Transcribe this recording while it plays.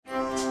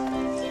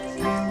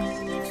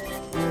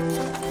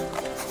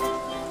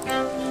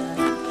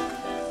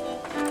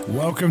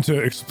Welcome to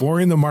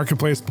Exploring the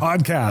Marketplace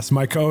podcast.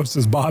 My co-host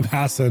is Bob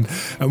Hasson,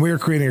 and we are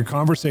creating a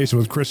conversation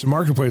with Christian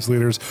marketplace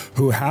leaders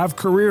who have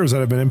careers that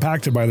have been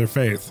impacted by their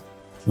faith.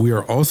 We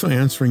are also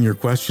answering your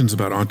questions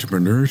about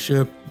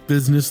entrepreneurship,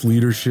 business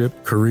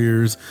leadership,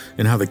 careers,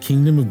 and how the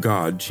kingdom of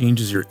God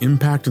changes your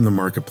impact in the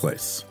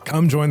marketplace.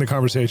 Come join the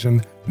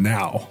conversation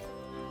now.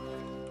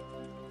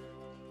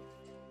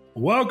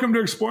 Welcome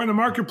to Exploring the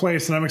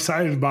Marketplace, and I'm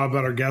excited, Bob,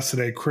 about our guest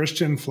today,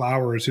 Christian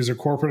Flowers, who's a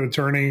corporate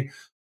attorney,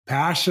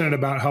 passionate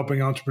about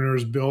helping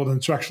entrepreneurs build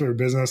and structure their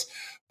business,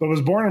 but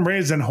was born and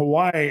raised in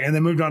Hawaii and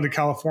then moved on to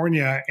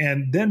California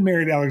and then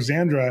married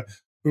Alexandra,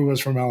 who was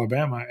from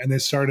Alabama. And they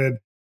started,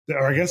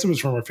 or I guess it was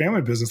from her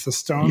family business, the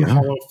Stone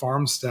Hollow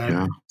Farmstead.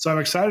 Yeah. So I'm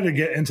excited to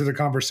get into the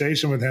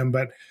conversation with him.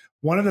 But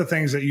one of the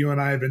things that you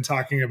and I have been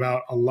talking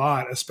about a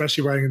lot,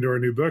 especially writing into our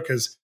new book,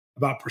 is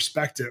about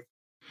perspective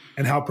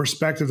and how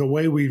perspective, the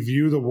way we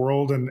view the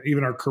world and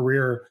even our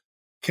career,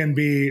 can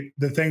be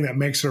the thing that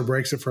makes or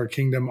breaks it for a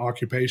kingdom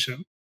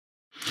occupation.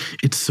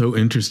 It's so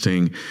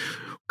interesting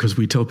because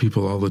we tell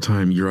people all the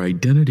time, your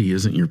identity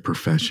isn't your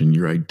profession.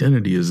 Your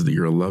identity is that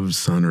you're a loved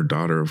son or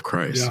daughter of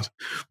Christ. Yeah.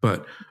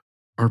 But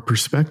our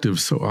perspective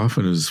so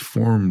often is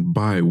formed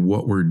by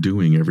what we're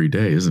doing every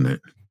day, isn't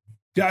it?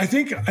 Yeah, I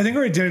think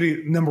our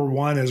identity, number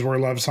one, is we're a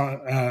loved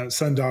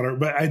son, daughter.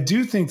 But I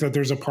do think that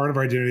there's a part of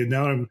our identity.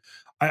 Now,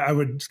 I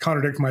would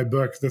contradict my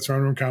book, The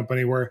Throne Room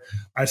Company, where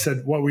I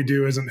said what we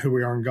do isn't who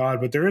we are in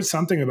God. But there is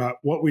something about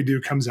what we do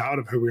comes out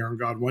of who we are in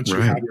God once you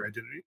have your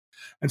identity.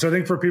 And so I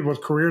think for people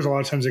with careers, a lot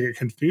of times they get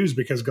confused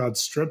because God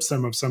strips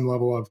them of some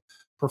level of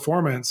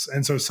performance.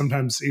 And so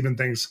sometimes even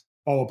things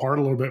fall apart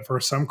a little bit for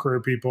some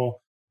career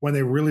people when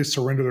they really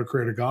surrender their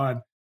career to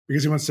God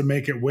because he wants to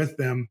make it with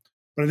them.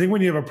 But I think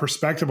when you have a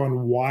perspective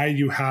on why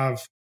you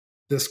have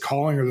this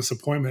calling or this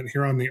appointment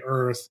here on the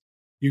earth,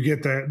 you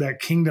get that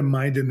kingdom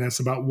mindedness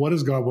about what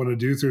does God want to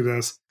do through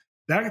this.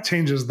 That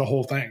changes the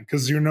whole thing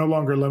because you're no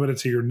longer limited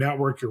to your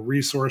network, your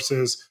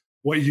resources,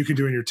 what you can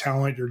do in your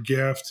talent, your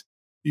gift.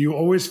 You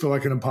always feel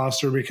like an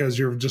imposter because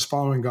you're just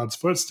following God's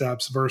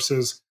footsteps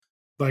versus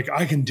like,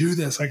 I can do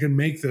this, I can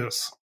make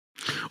this.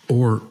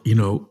 Or,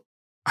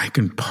 I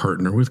can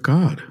partner with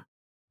God.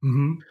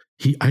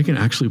 Mm-hmm. I can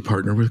actually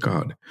partner with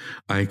God.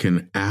 I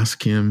can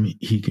ask him,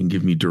 he can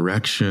give me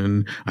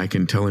direction. I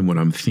can tell him what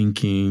I'm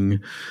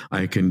thinking.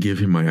 I can give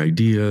him my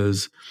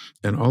ideas.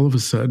 And all of a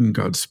sudden,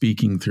 God's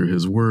speaking through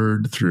his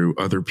word, through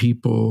other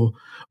people,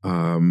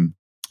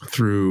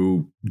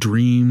 through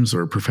dreams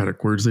or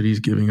prophetic words that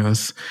he's giving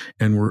us.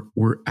 And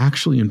we're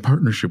actually in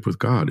partnership with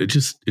God.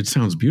 It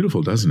sounds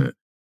beautiful, doesn't it?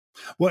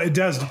 Well, it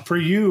does for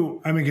you.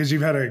 I mean, because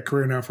you've had a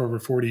career now for over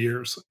 40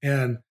 years.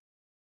 And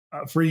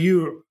for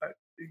you,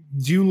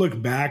 do you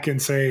look back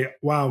and say,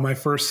 wow, my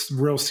first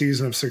real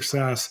season of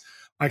success,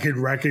 I could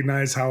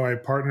recognize how I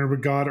partnered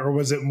with God? Or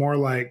was it more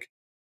like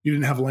you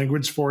didn't have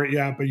language for it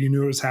yet, but you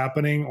knew it was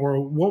happening?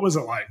 Or what was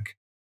it like?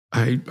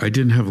 I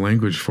didn't have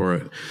language for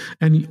it.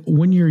 And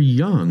when you're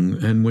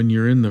young and when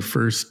you're in the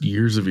first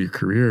years of your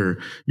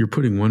career, you're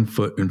putting one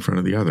foot in front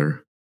of the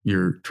other.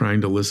 You're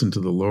trying to listen to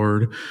the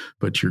Lord,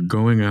 but you're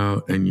going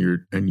out and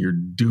you're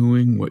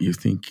doing what you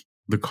think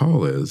the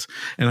call is.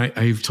 And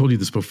I've told you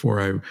this before,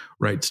 I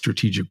write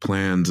strategic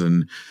plans.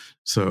 And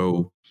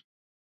so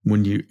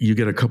when you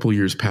get a couple of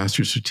years past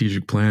your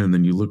strategic plan and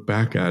then you look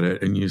back at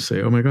it and you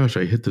say, oh my gosh,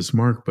 I hit this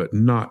mark, but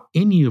not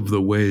any of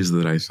the ways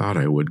that I thought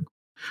I would.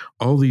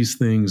 All these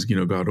things,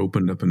 God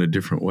opened up in a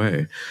different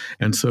way.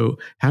 And so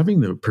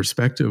having the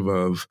perspective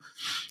of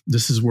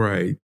this is where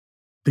I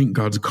think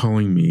God's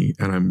calling me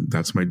and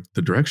that's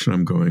the direction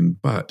I'm going.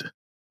 But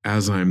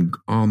as I'm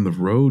on the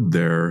road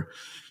there,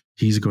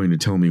 he's going to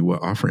tell me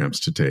what off ramps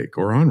to take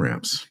or on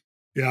ramps.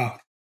 Yeah.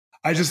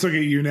 I just look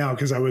at you now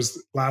because was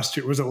it last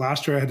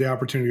year I had the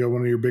opportunity to go to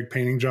one of your big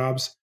painting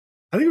jobs?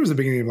 I think it was the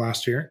beginning of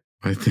last year.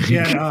 I think.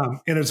 And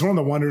it's one of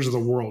the wonders of the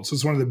world. So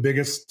it's one of the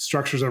biggest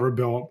structures ever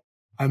built.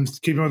 I'm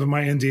keeping with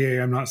my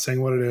NDA. I'm not saying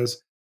what it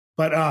is,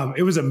 but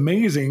it was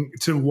amazing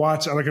to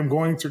watch. Like I'm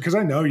going through, because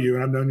I know you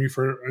and I've known you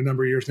for a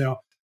number of years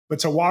now, but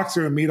to walk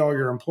through and meet all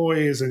your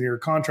employees and your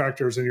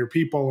contractors and your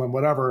people and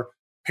whatever,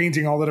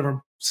 painting all the different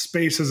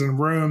spaces and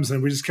rooms.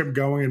 And we just kept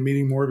going and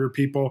meeting more of your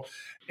people.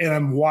 And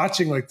I'm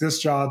watching like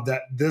this job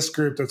that this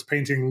group that's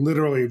painting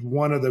literally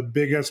one of the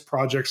biggest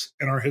projects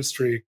in our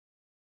history,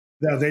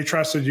 that they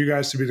trusted you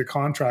guys to be the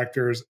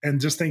contractors,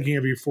 and just thinking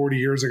of you 40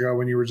 years ago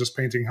when you were just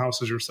painting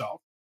houses yourself.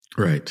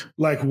 Right.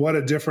 Like what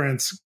a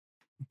difference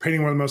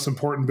painting one of the most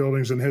important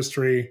buildings in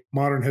history,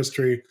 modern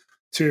history,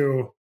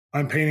 to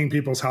I'm painting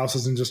people's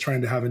houses and just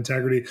trying to have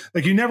integrity.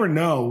 Like you never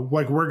know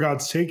like where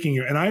God's taking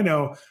you. And I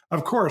know,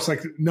 of course,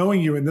 like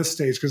knowing you in this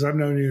stage, because I've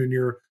known you in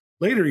your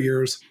later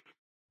years,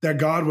 that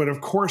God would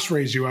of course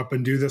raise you up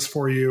and do this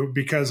for you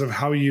because of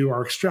how you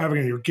are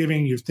extravagant, you're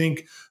giving, you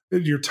think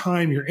your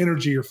time, your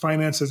energy, your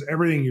finances,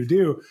 everything you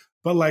do.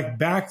 But like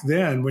back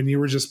then when you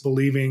were just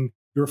believing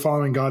you were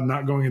following God,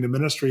 not going into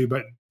ministry,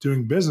 but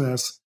doing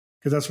business,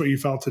 because that's what you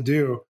felt to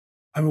do.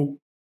 I mean,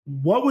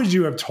 what would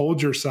you have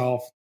told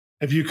yourself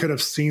if you could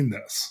have seen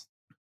this?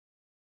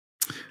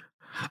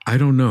 I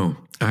don't know.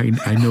 I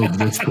know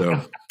this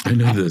though. I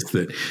know this,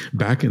 that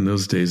back in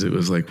those days, it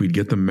was like we'd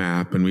get the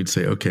map and we'd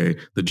say, okay,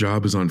 the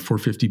job is on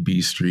 450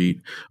 B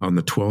Street on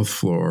the 12th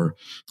floor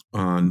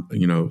on,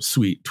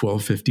 suite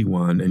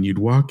 1251. And you'd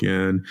walk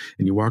in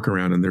and you walk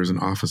around and there's an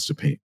office to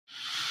paint.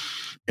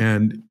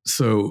 And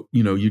so,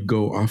 you'd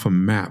go off a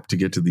map to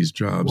get to these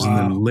jobs. And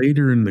then Wow.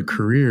 later in the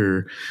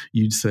career,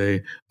 you'd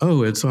say,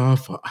 oh, it's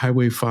off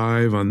Highway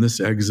 5 on this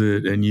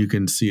exit and you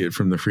can see it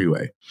from the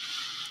freeway.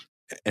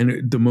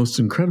 And the most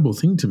incredible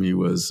thing to me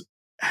was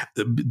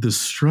the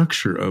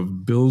structure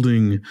of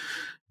building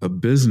a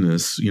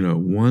business,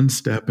 one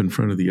step in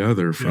front of the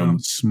other, from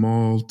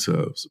small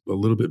to a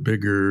little bit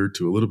bigger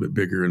to a little bit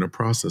bigger in a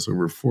process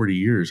over 40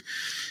 years.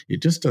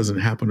 It just doesn't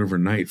happen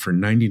overnight for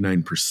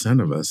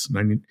 99% of us.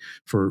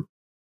 For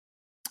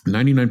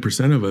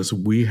 99% of us,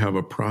 we have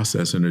a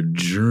process and a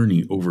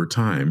journey over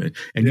time.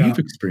 And you've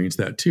experienced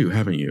that too,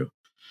 haven't you?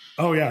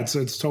 Oh yeah, it's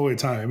totally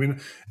time. I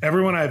mean,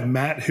 everyone I've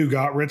met who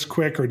got rich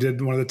quick or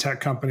did one of the tech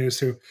companies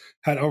who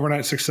had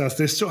overnight success,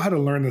 they still had to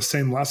learn the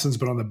same lessons,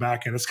 but on the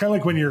back end. It's kind of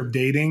like when you're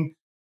dating.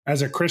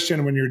 As a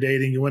Christian, when you're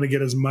dating, you want to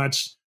get as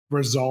much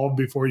resolved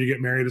before you get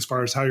married, as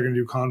far as how you're going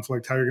to do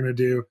conflict, how you're going to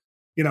do,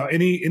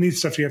 any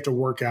stuff you have to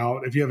work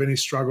out. If you have any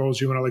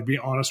struggles, you want to be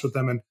honest with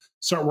them and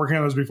start working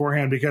on those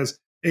beforehand, because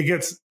it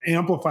gets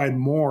amplified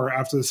more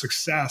after the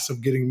success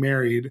of getting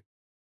married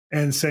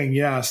and saying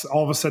yes.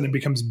 All of a sudden it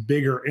becomes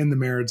bigger in the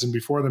marriage than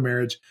before the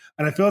marriage.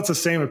 And I feel it's the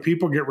same if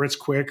people get rich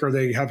quick or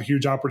they have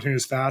huge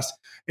opportunities fast.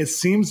 It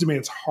seems to me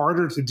it's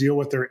harder to deal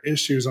with their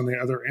issues on the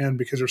other end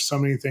because there's so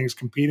many things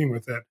competing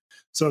with it.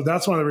 So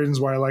that's one of the reasons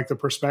why I like the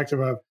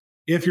perspective of,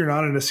 if you're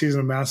not in a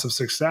season of massive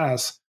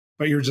success,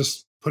 but you're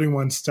just putting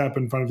one step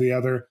in front of the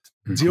other,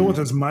 deal with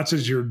as much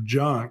as your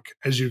junk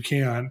as you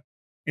can,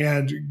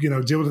 and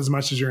deal with as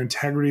much as your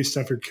integrity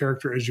stuff, your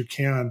character as you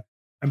can,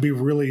 and be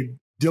really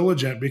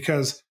diligent,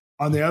 because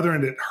on the other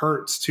end, it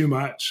hurts too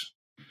much.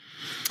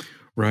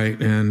 Right.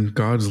 And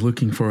God's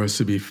looking for us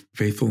to be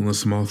faithful in the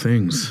small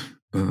things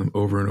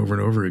over and over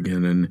and over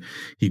again. And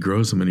he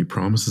grows them and he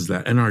promises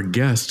that. And our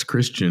guest,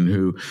 Christian,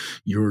 who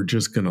you're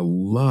just going to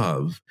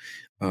love,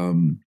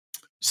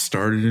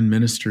 started in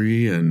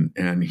ministry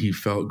and he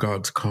felt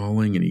God's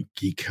calling, and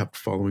he kept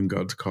following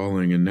God's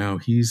calling. And now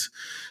he's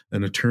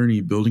an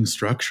attorney building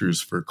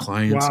structures for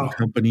clients and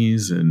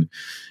companies. And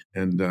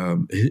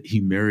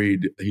he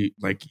married,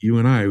 like you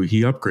and I,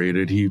 he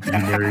upgraded. He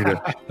married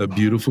a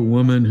beautiful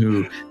woman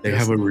who they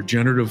have a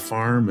regenerative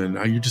farm, and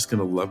you're just going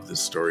to love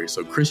this story.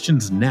 So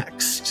Christian's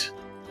next.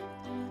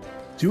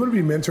 Do you want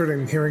to be mentored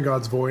in hearing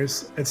God's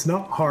voice? It's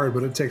not hard,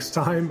 but it takes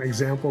time,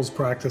 examples,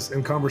 practice,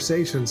 and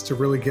conversations to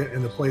really get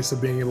in the place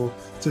of being able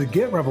to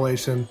get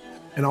revelation,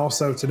 and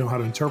also to know how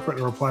to interpret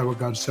and apply what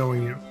God's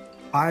showing you.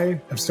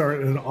 I have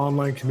started an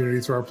online community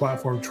through our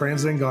platform,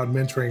 Translating God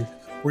Mentoring,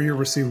 where you'll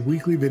receive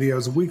weekly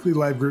videos, weekly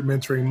live group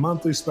mentoring,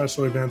 monthly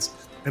special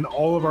events, and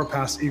all of our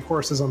past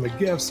e-courses on the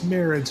gifts,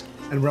 marriage,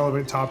 and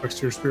relevant topics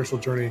to your spiritual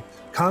journey.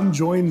 Come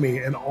join me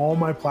and all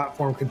my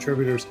platform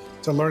contributors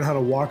to learn how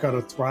to walk out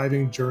a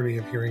thriving journey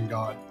of hearing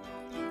God.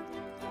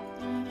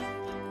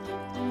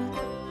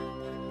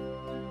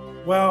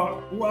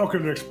 Well,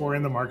 welcome to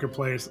Exploring the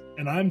Marketplace.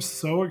 And I'm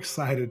so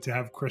excited to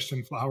have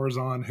Christian Flowers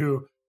on,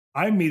 who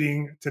I'm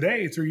meeting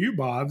today through you,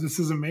 Bob. This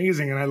is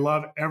amazing. And I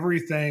love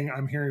everything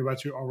I'm hearing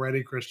about you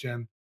already,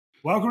 Christian.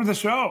 Welcome to the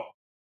show.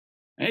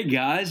 Hey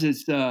guys,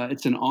 it's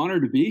an honor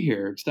to be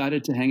here.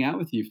 Excited to hang out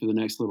with you for the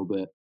next little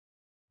bit.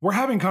 We're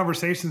having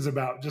conversations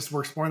about we're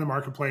exploring the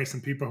marketplace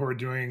and people who are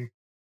doing,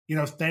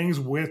 things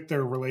with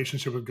their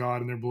relationship with God,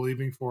 and they're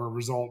believing for a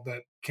result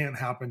that can't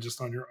happen just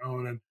on your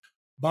own. And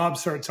Bob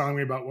started telling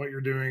me about what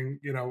you're doing,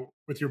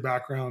 with your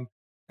background.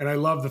 And I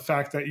love the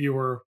fact that you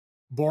were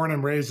born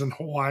and raised in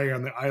Hawaii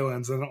on the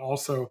islands, and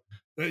also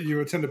that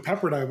you attended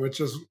Pepperdine, which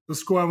is the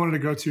school I wanted to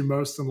go to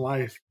most in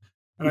life.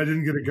 And I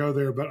didn't get to go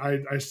there, but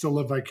I still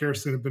live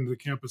vicariously and have been to the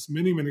campus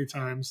many, many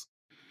times.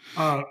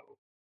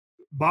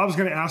 Bob's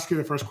going to ask you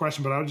the first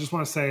question, but I just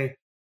want to say,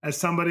 as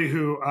somebody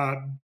who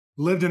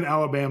lived in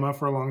Alabama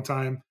for a long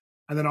time,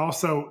 and then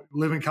also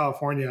live in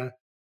California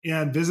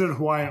and visited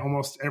Hawaii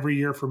almost every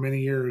year for many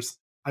years,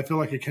 I feel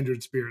like a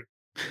kindred spirit.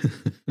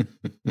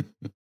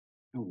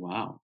 Oh,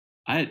 wow.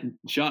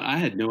 Shawn, I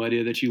had no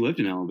idea that you lived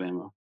in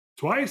Alabama.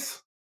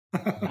 Twice.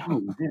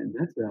 Oh man,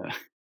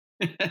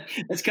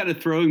 that's kind of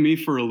throwing me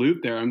for a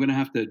loop there. I'm going to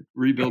have to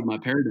rebuild my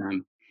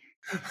paradigm.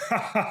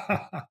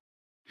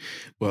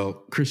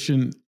 Well,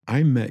 Christian,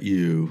 I met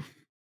you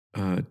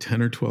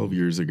 10 or 12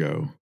 years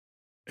ago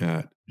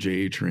at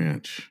JH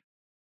Ranch,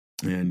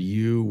 and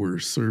you were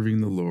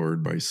serving the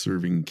Lord by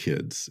serving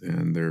kids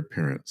and their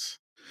parents.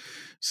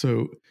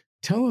 So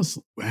tell us,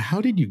 how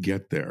did you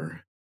get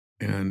there?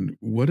 And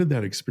what did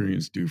that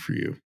experience do for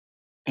you?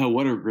 Oh,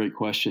 what a great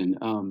question.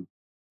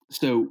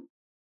 So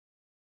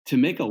to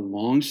make a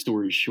long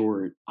story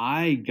short,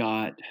 I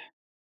got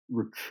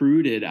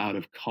recruited out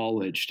of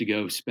college to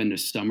go spend a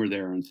summer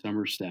there on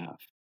summer staff.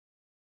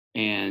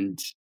 And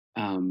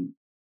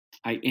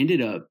I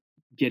ended up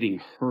getting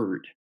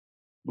hurt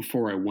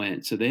before I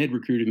went. So they had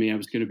recruited me. I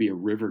was going to be a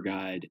river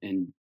guide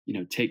and,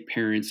 take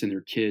parents and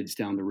their kids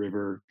down the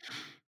river,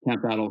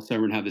 camp out all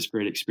summer and have this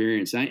great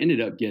experience. And I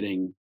ended up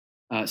getting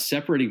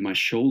separating my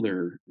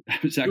shoulder.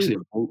 It was actually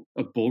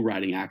a bull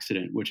riding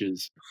accident, which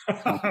is a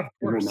Of whole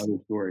course. other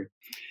story.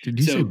 Did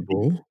you say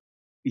bull?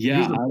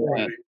 Yeah,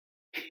 Right.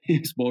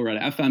 it's bull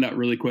riding. I found out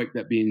really quick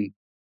that being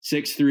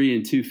 6'3"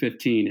 and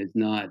 215 is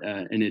not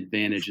an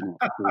advantage in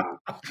that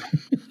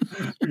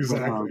sport.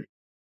 Exactly.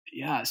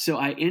 Yeah, so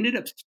I ended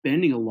up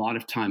spending a lot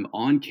of time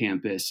on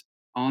campus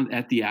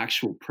at the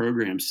actual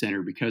program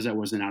center because I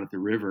wasn't out at the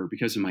river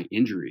because of my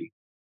injury.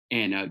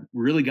 And I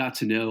really got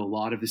to know a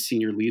lot of the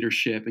senior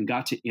leadership and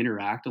got to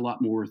interact a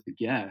lot more with the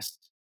guests.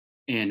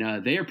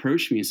 And they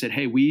approached me and said,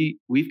 "Hey,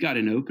 we've got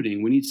an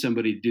opening. We need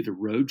somebody to do the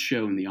road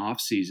show in the off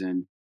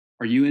season.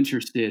 Are you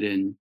interested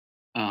in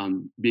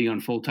being on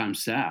full time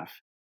staff?"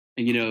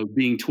 And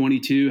being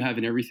 22,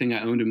 having everything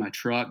I owned in my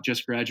truck,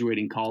 just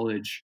graduating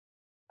college,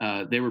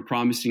 they were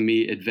promising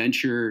me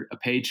adventure, a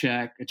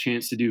paycheck, a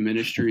chance to do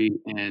ministry,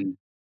 and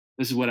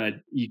this is what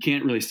you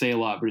can't really say a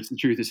lot, but it's the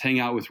truth, is hang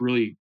out with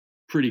really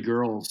pretty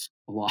girls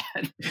a lot.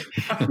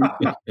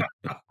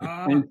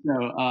 And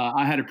so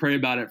I had to pray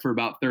about it for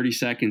about 30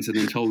 seconds and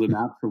then told them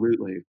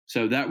absolutely.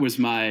 So that was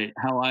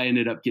how I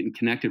ended up getting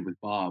connected with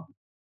Bob.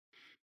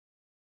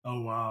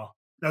 Oh, wow.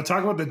 Now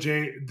talk about the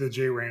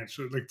J Ranch.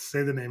 Like,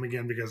 say the name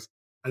again, because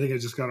I think I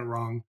just got it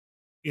wrong.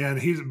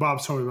 And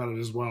Bob's told me about it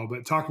as well,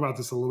 but talk about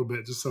this a little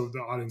bit just so the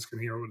audience can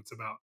hear what it's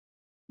about.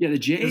 Yeah, the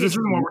JH. This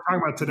isn't what we're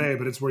talking about today,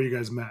 but it's where you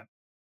guys met.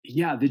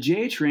 Yeah, the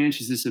JH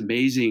Ranch is this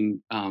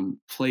amazing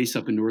place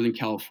up in Northern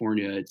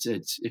California. It's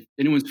if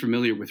anyone's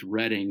familiar with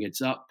Redding,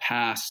 it's up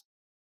past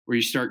where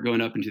you start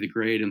going up into the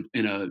grade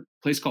in a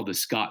place called the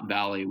Scott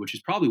Valley, which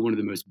is probably one of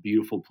the most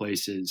beautiful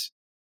places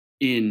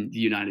in the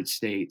United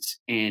States.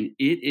 And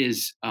it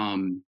is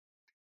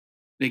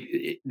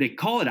they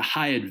call it a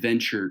high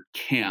adventure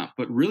camp,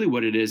 but really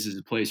what it is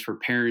a place for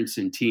parents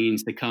and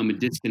teens to come and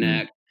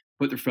disconnect,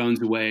 put their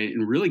phones away,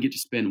 and really get to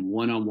spend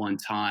one-on-one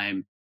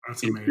time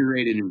in a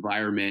curated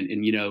environment.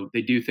 And,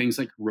 they do things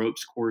like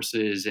ropes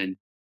courses and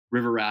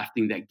river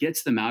rafting that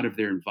gets them out of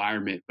their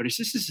environment. But it's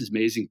just this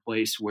amazing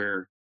place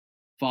where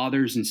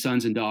fathers and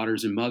sons and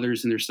daughters and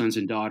mothers and their sons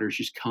and daughters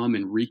just come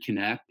and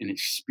reconnect and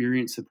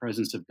experience the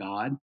presence of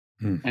God.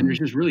 Mm-hmm. And there's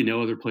just really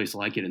no other place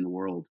like it in the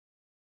world.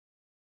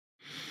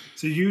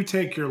 So you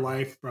take your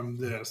life from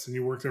this and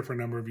you work there for a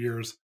number of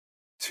years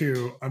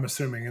to, I'm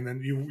assuming, and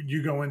then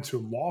you go into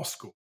law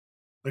school.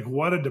 Like,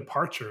 what a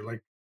departure. Like,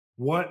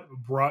 what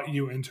brought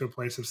you into a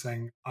place of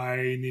saying,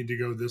 I need to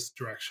go this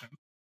direction?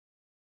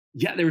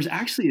 Yeah, there was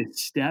actually a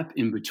step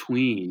in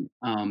between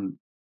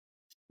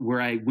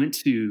where I went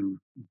to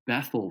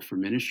Bethel for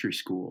ministry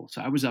school.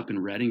 So I was up in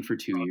Redding for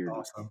 2 years.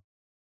 Awesome.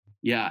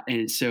 Yeah,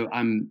 and so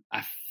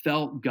I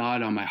felt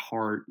God on my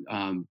heart.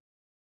 I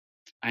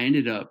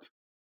ended up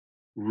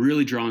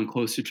really drawing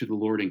closer to the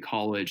Lord in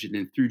college, and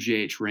then through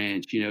JH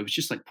Ranch, it was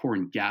just like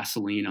pouring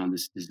gasoline on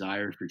this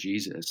desire for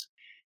Jesus.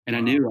 And I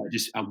knew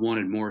I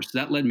wanted more. So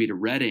that led me to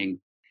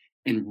Redding.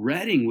 And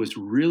Redding was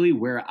really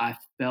where I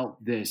felt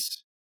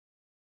this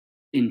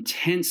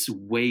intense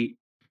weight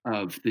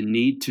of the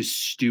need to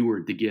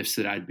steward the gifts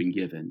that I'd been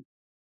given.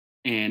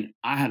 And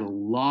I had a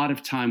lot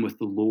of time with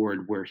the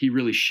Lord where he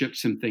really shook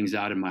some things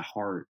out in my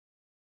heart.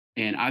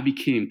 And I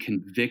became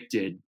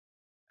convicted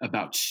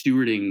about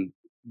stewarding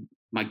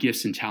my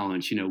gifts and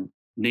talents,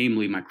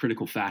 namely my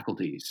critical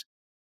faculties,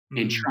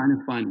 and trying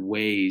to find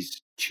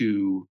ways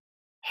to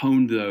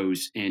hone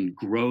those and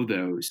grow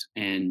those.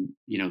 And,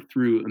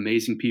 through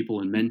amazing people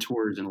and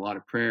mentors and a lot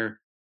of prayer,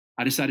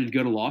 I decided to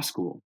go to law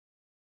school.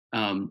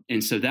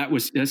 And so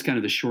that's kind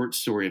of the short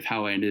story of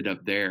how I ended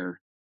up there,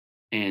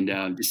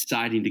 and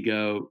deciding to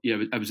go.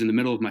 I was in the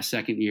middle of my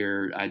second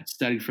year. I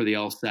studied for the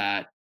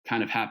LSAT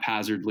kind of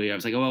haphazardly. I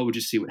was like, oh, well, we'll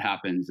just see what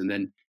happens. And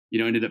then,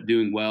 ended up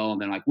doing well.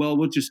 And then I'm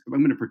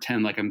going to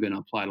pretend like I'm going to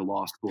apply to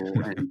law school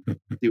and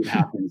see what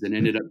happens. And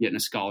ended up getting a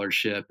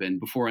scholarship. And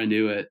before I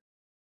knew it,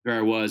 there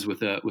I was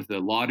with a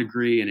law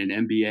degree and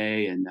an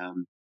MBA and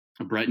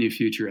a bright new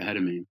future ahead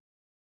of me.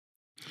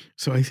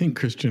 So I think,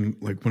 Christian,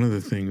 like, one of the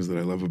things that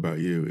I love about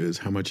you is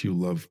how much you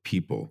love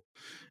people.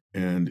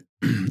 And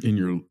in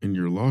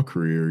your law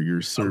career,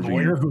 you're serving a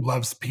lawyer who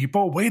loves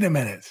people. Wait a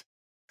minute.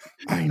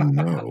 I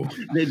know.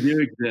 They do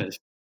exist.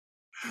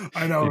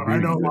 I know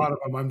a lot of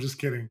them. I'm just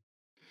kidding.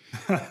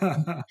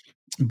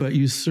 But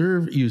you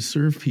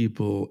serve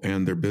people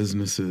and their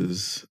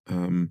businesses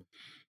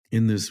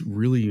in this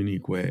really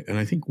unique way. And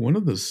I think one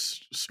of the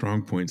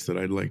strong points that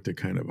I'd like to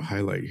kind of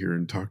highlight here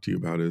and talk to you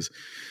about is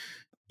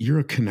you're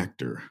a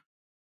connector.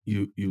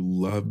 You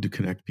love to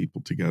connect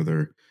people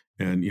together.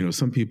 And,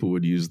 some people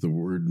would use the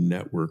word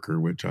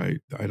networker, which I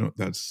don't,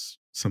 that's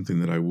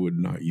something that I would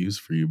not use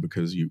for you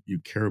because you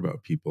care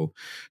about people.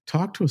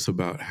 Talk to us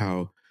about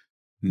how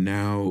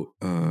now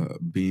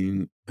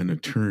being an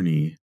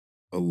attorney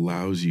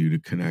allows you to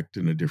connect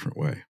in a different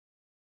way.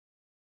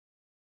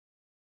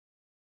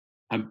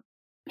 I'm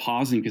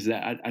pausing because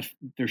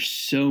there's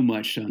so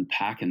much to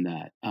unpack in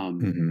that.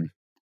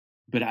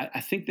 but I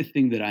think the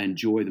thing that I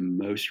enjoy the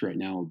most right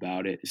now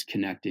about it is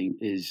connecting,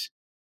 is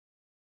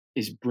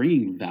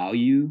bringing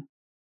value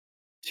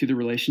to the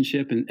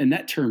relationship. And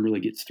that term really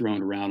gets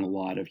thrown around a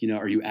lot of,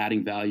 are you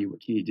adding value?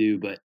 What can you do?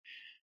 But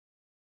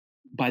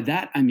by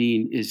that, I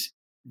mean,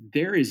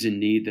 there is a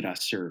need that I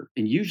serve.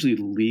 And usually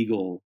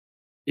legal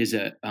is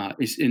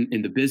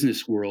in the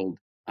business world,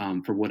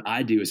 for what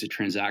I do as a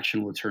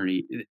transactional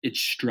attorney,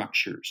 it's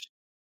structures.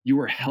 You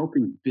are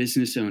helping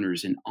business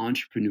owners and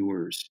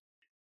entrepreneurs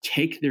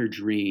take their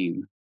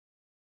dream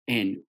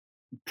and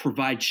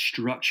provide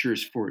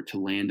structures for it to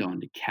land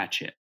on to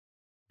catch it.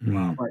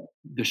 Wow. But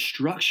the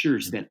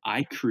structures that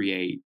I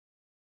create,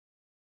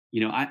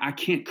 I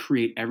can't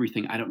create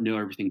everything. I don't know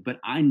everything, but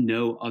I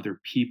know other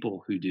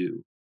people who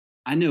do.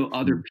 I know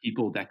other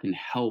people that can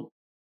help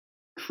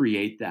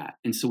create that.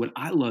 And so what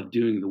I love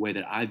doing, the way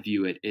that I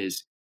view it,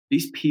 is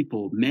these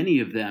people, many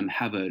of them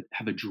have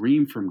a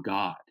dream from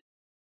God,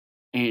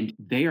 and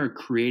they are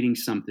creating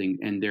something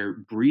and they're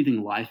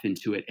breathing life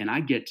into it. And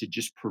I get to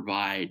just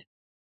provide,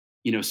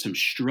 some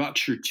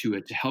structure to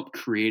it to help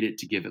create it,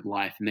 to give it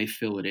life, and they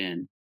fill it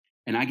in.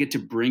 And I get to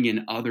bring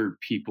in other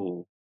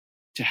people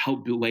to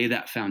help lay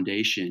that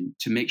foundation,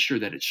 to make sure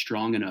that it's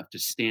strong enough to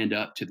stand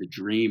up to the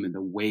dream and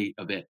the weight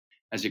of it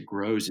as it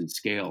grows and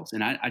scales.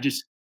 And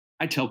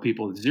I tell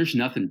people there's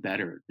nothing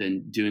better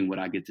than doing what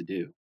I get to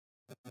do.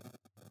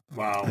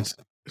 Wow. That's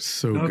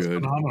so That's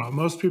good. phenomenal.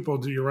 Most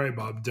people, you're right,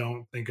 Bob,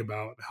 don't think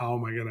about how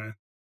am I going to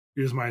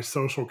use my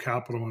social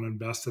capital and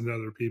invest in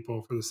other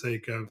people for the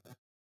sake of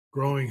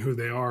growing who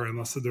they are,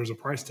 unless there's a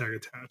price tag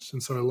attached.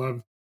 And so I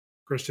love,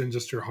 Christian,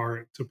 just your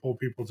heart to pull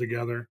people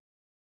together.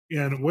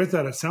 And with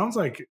that, it sounds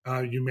like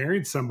you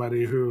married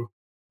somebody who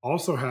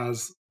also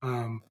has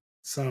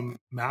some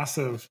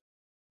massive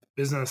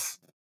business,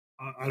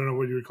 I don't know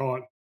what you would call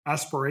it,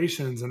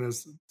 aspirations, and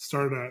has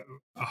started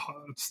a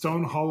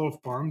Stone Hollow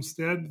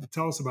farmstead.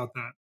 Tell us about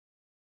that.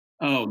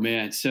 Oh,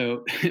 man.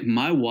 So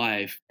my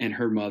wife and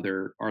her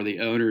mother are the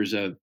owners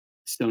of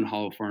Stone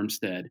Hollow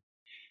Farmstead.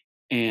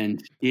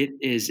 And it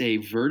is a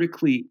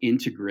vertically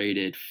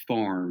integrated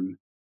farm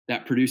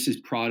that produces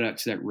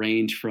products that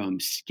range from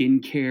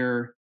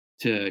skincare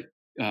to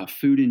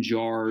food in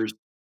jars,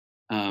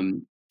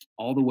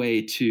 all the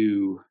way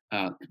to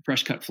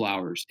fresh cut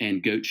flowers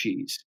and goat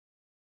cheese.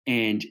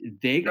 And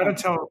they got to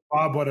tell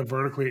Bob what a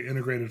vertically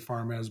integrated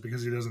farm is,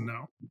 because he doesn't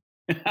know.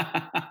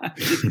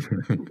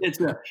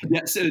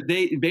 So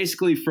they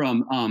basically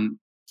from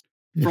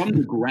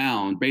the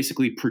ground,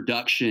 basically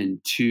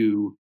production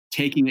to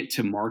taking it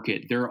to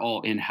market, they're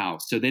all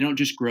in-house. So they don't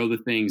just grow the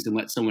things and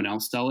let someone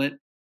else sell it.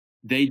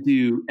 They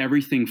do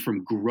everything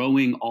from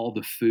growing all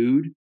the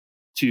food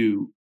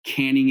to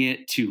canning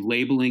it, to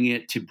labeling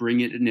it, to bring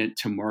it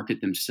to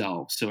market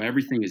themselves. So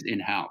everything is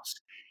in-house.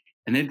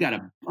 And they've got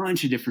a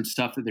bunch of different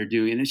stuff that they're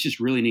doing. And it's just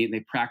really neat.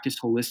 They practice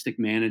holistic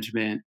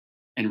management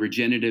and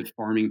regenerative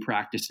farming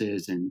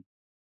practices. And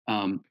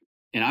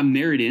I'm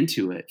married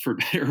into it, for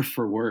better or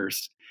for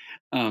worse.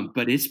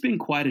 But it's been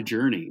quite a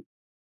journey.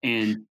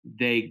 And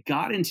they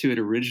got into it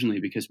originally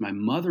because my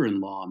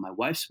mother-in-law, my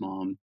wife's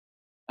mom,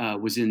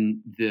 was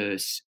in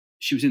the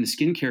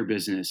skincare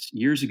business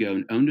years ago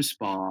and owned a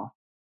spa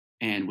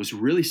and was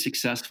really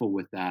successful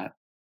with that.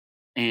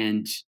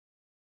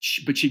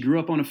 But she grew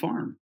up on a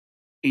farm,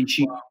 and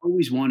she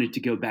always wanted to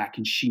go back.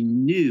 And she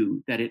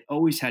knew that it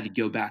always had to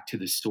go back to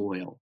the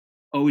soil,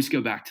 always go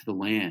back to the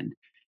land.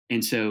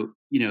 And so,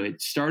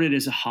 it started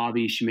as a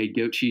hobby. She made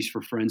goat cheese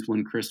for friends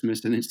one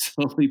Christmas, and then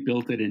slowly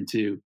built it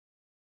into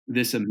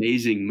this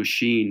amazing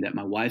machine that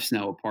my wife's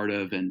now a part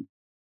of. And,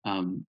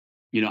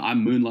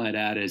 I'm moonlight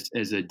at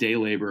as a day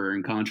laborer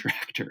and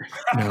contractor.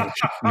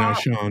 Now,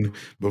 Shawn,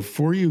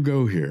 before you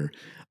go here,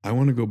 I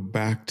want to go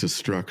back to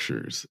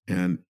structures.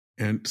 And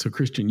so,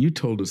 Christian, you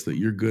told us that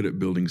you're good at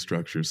building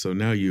structures. So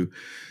now you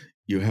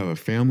have a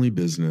family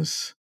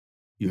business,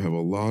 you have a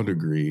law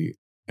degree,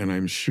 and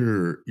I'm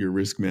sure your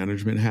risk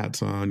management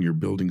hat's on, you're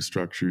building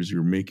structures,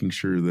 you're making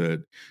sure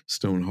that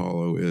Stone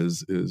Hollow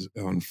is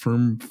on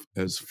firm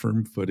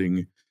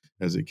footing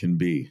as it can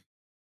be.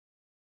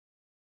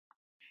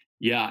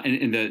 Yeah.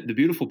 And the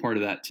beautiful part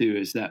of that too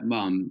is that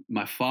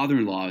my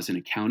father-in-law is an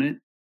accountant.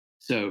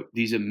 So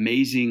these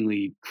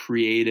amazingly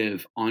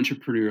creative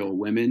entrepreneurial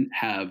women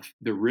have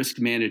the risk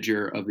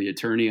manager of the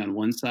attorney on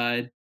one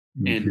side,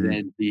 and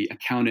then the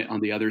accountant on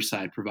the other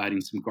side,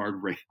 providing some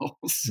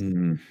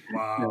guardrails.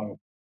 Wow.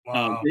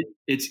 Wow.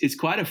 It's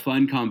quite a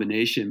fun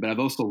combination, but I've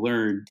also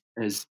learned,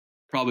 as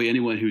probably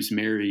anyone who's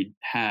married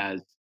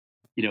has,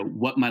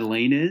 what my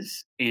lane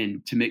is,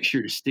 and to make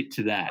sure to stick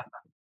to that.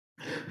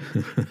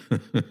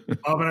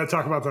 Bob and I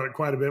talk about that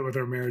quite a bit with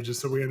our marriages,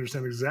 so we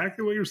understand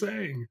exactly what you're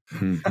saying.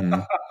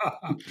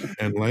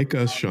 And like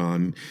us,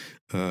 Shawn,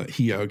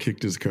 he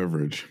outkicked his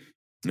coverage.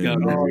 Yeah,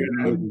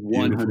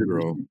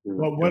 100%.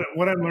 Well,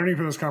 what I'm learning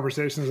from this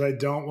conversation is I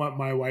don't want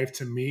my wife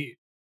to meet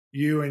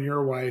you and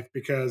your wife,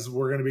 because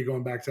we're going to be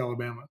going back to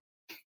Alabama.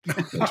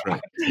 That's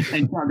right.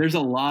 And there's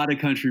a lot of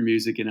country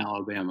music in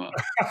Alabama.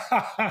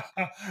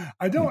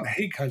 I don't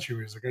hate country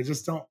music. I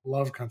just don't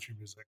love country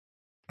music.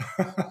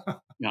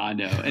 Yeah, I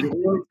know. And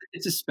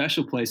it's a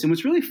special place. And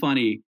what's really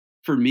funny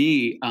for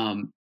me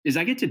is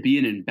I get to be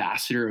an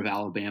ambassador of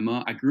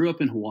Alabama. I grew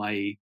up in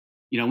Hawaii.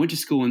 I went to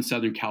school in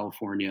Southern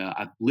California.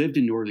 I've lived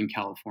in Northern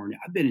California.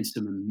 I've been in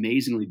some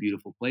amazingly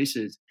beautiful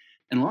places.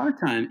 And a lot of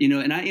time,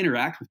 and I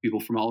interact with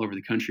people from all over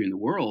the country and the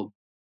world.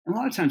 And a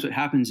lot of times what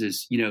happens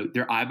is,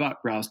 their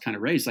eyebrows kind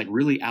of raised, like,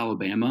 really,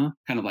 Alabama,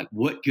 kind of like,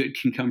 what good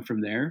can come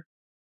from there?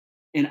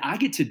 And I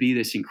get to be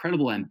this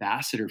incredible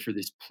ambassador for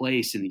this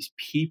place and these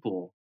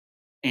people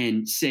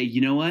and say,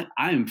 you know what,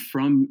 I am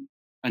from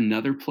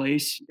another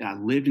place. I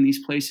lived in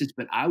these places,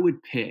 but I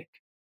would pick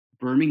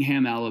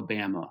Birmingham,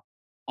 Alabama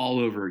all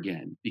over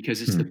again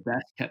because it's the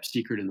best kept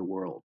secret in the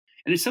world.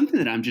 And it's something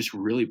that I'm just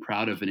really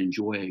proud of and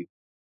enjoy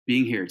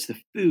being here. It's the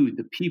food,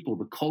 the people,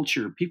 the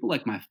culture, people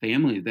like my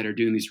family that are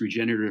doing these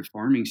regenerative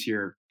farmings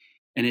here.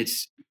 And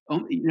it's,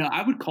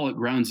 I would call it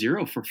ground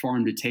zero for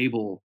farm to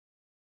table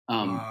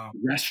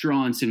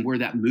restaurants and where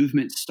that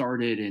movement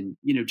started. And,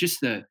 just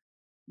the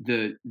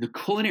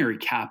culinary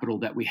capital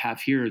that we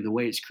have here, the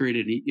way it's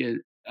created,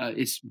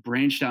 it's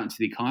branched out into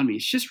the economy.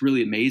 It's just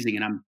really amazing.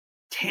 And I'm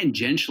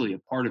tangentially a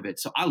part of it.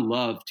 So I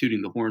love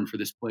tooting the horn for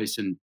this place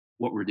and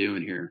what we're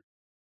doing here.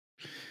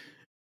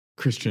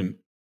 Christian,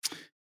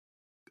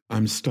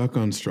 I'm stuck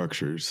on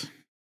structures.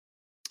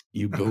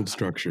 You build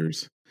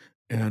structures.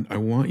 And I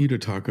want you to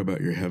talk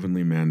about your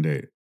heavenly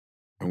mandate.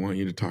 I want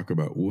you to talk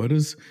about what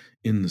is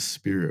in the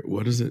spirit.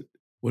 What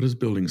does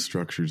building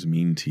structures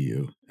mean to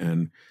you?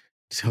 And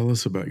tell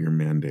us about your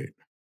mandate.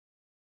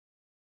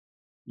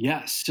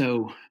 Yeah.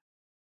 So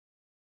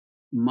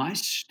my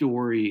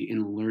story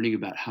in learning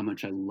about how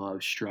much I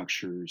love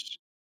structures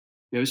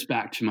goes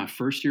back to my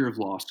first year of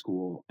law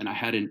school. And I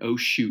had an oh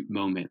shoot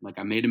moment. Like,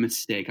 I made a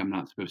mistake. I'm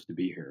not supposed to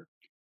be here.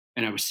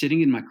 And I was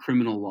sitting in my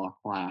criminal law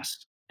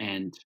class,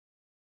 and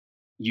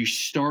you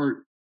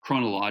start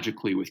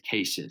chronologically with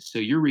cases. So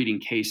you're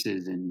reading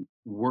cases and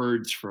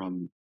words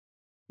from,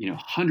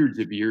 hundreds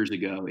of years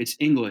ago. It's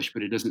English,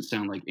 but it doesn't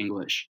sound like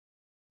English.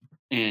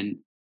 And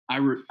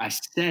I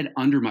said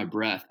under my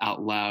breath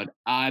out loud,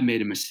 I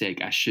made a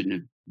mistake. I shouldn't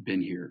have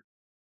been here.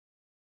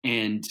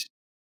 And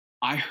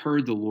I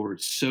heard the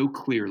Lord so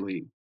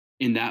clearly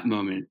in that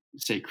moment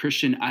say,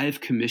 Christian, I have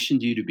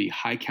commissioned you to be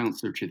high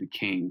counselor to the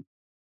king.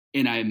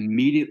 And I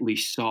immediately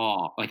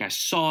saw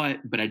it,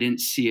 but I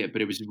didn't see it,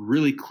 but it was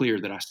really clear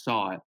that I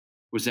saw it,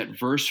 was that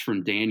verse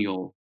from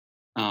Daniel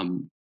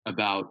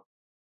about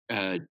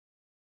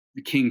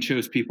the king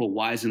chose people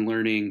wise and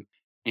learning,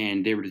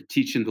 and they were to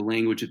teach them the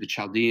language of the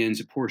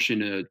Chaldeans,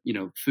 apportion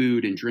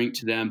food and drink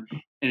to them.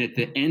 And at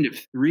the end of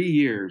 3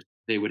 years,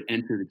 they would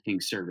enter the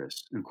king's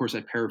service. And of course,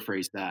 I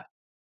paraphrased that,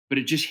 but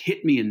it just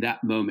hit me in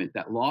that moment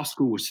that law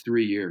school was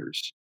 3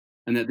 years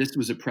and that this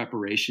was a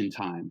preparation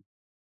time.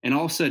 And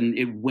all of a sudden,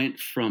 it went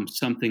from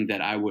something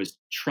that I was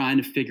trying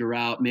to figure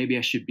out, maybe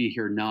I should be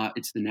here or not,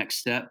 it's the next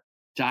step,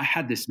 to I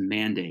had this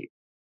mandate.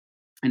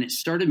 And it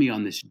started me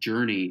on this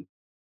journey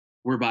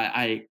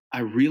whereby I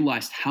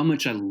realized how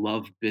much I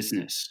love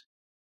business,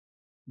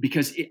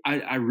 because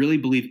I really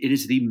believe it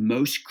is the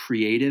most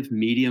creative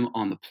medium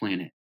on the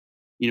planet.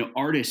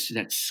 Artists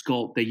that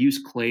sculpt, they use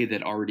clay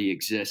that already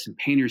exists, and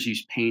painters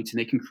use paints, and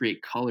they can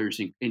create colors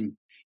and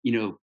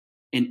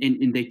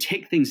they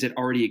take things that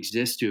already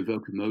exist to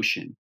evoke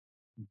emotion.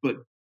 But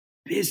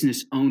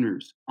business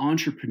owners,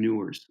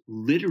 entrepreneurs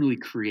literally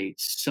create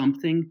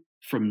something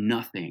from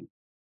nothing,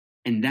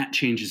 and that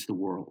changes the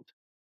world.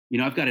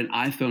 I've got an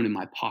iPhone in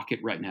my pocket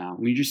right now.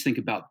 When you just think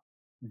about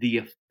the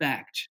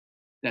effect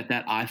that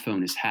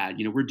iPhone has had,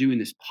 we're doing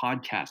this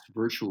podcast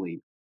virtually,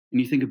 and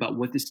you think about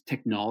what this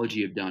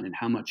technology have done and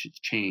how much it's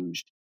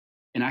changed.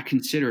 And I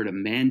consider it a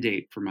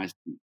mandate for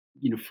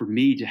for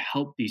me to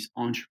help these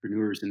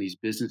entrepreneurs and these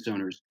business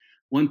owners,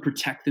 one,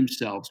 protect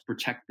themselves,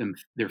 protect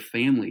their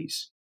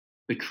families,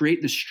 but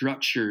create the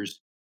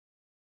structures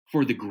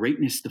for the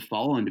greatness to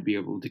fall on, to be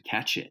able to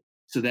catch it,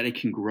 so that it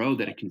can grow,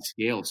 that it can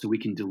scale, so we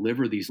can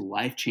deliver these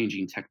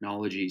life-changing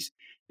technologies,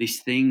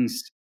 these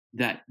things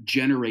that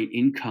generate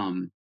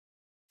income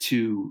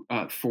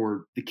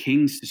for the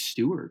kings to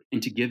steward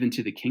and to give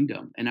into the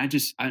kingdom. And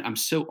I'm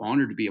so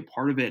honored to be a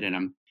part of it. And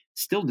I'm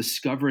still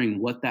discovering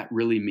what that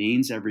really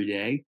means every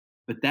day.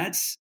 But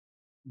that's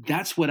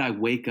what I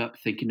wake up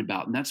thinking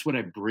about. And that's what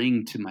I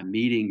bring to my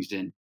meetings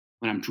and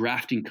when I'm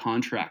drafting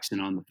contracts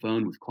and on the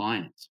phone with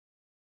clients.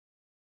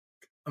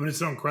 I mean, it's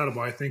so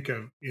incredible. I think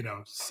of,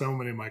 so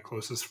many of my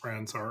closest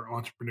friends are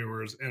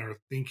entrepreneurs and are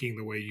thinking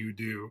the way you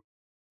do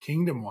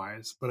kingdom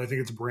wise, but I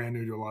think it's brand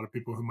new to a lot of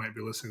people who might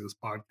be listening to this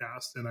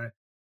podcast. And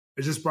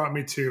it just brought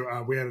me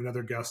to, we had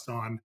another guest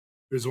on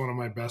who's one of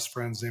my best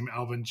friends named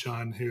Alvin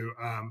Chun, who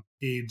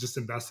he just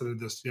invested in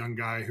this young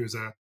guy who's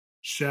a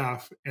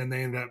chef, and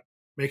they ended up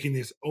making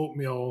these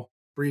oatmeal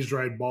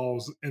freeze-dried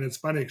balls. And it's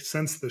funny,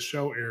 since the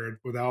show aired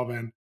with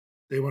Alvin,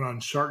 they went on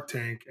Shark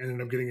Tank and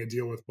ended up getting a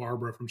deal with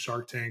Barbara from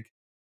Shark Tank.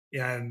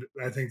 And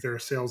I think their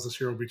sales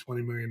this year will be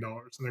 $20 million.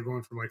 And they're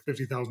going from like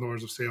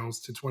 $50,000 of sales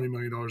to $20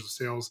 million of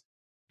sales.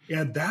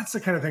 And that's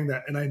the kind of thing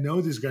that, and I know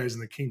these guys in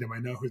the kingdom, I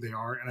know who they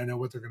are, and I know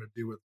what they're going to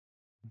do with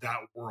that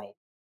world.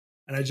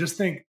 And I just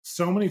think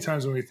so many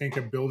times when we think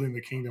of building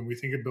the kingdom, we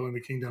think of building the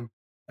kingdom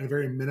in a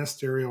very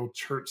ministerial,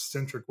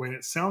 church-centric way. And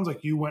it sounds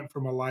like you went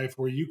from a life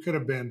where you could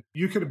have been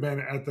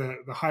at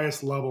the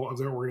highest level of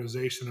their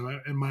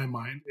organization in my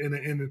mind.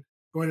 In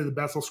going to the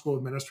Bethel School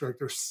of Ministry, like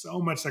there's so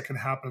much that can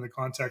happen in the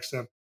context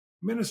of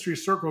ministry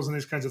circles and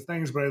these kinds of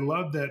things. But I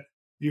love that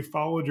you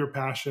followed your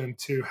passion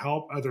to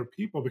help other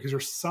people, because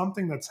there's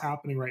something that's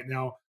happening right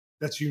now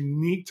that's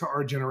unique to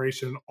our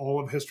generation,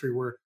 all of history,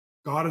 where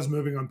God is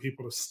moving on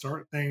people to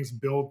start things,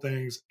 build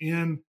things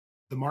in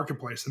the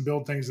marketplace and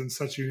build things in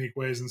such unique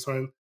ways. And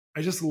so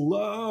I just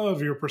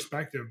love your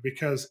perspective,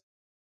 because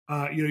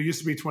it used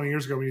to be 20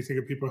 years ago, when you think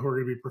of people who are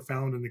going to be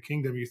profound in the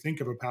kingdom, you think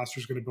of a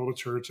pastor who's going to build a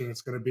church and it's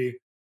going to be,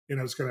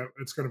 it's going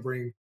to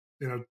bring,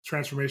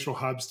 transformational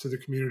hubs to the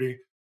community.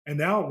 And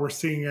now we're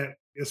seeing it,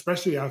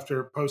 especially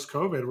after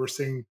post-COVID, we're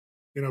seeing,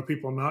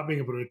 people not being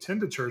able to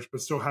attend a church, but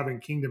still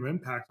having kingdom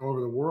impact all over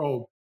the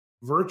world,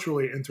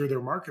 virtually and through their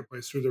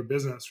marketplace, through their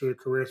business, through their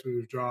career, through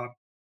their job.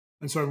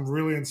 And so I'm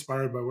really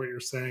inspired by what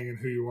you're saying and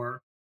who you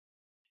are.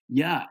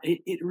 Yeah,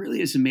 it really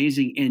is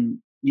amazing. And,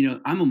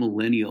 I'm a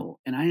millennial,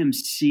 and I am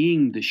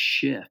seeing the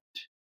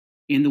shift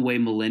in the way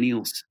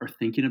millennials are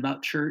thinking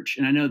about church.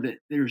 And I know that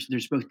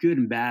there's both good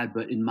and bad,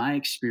 but in my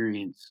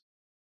experience,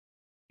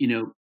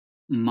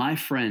 my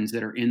friends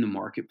that are in the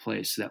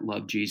marketplace that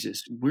love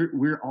Jesus,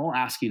 we're all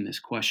asking this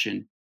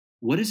question: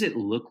 what does it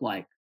look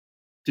like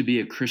to be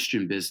a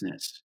Christian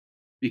business?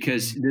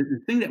 Because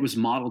the thing that was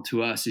modeled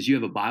to us is you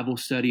have a Bible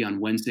study on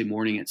Wednesday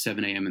morning at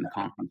 7 a.m. in the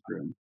conference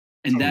room.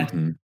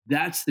 And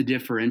that's the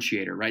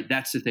differentiator, right?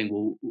 That's the thing.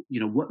 Well,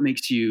 what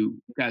makes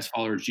you guys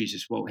followers of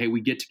Jesus? Well, hey,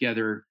 we get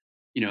together,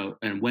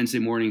 on Wednesday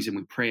mornings and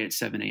we pray at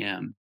 7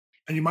 a.m.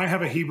 And you might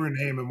have a Hebrew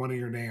name in one of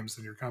your names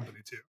in your company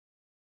too.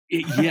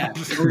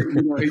 Or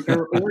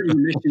your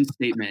mission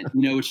statement,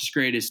 which is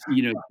great, is,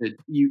 that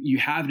you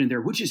have it in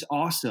there, which is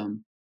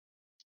awesome.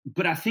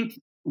 But I think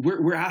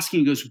we're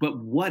asking, goes,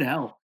 but what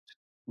else?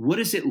 What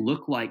does it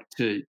look like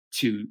to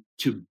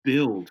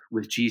build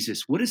with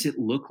Jesus? What does it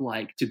look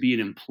like to be an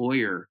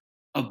employer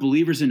of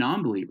believers and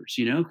non-believers?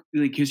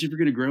 Because if you're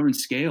going to grow and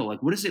scale,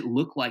 like, what does it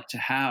look like to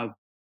have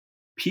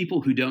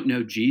people who don't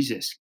know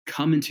Jesus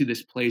come into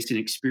this place and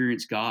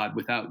experience God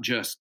without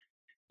just,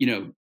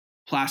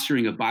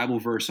 plastering a Bible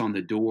verse on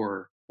the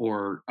door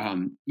or,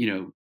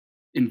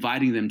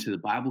 inviting them to the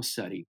Bible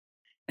study?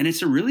 And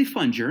it's a really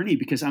fun journey,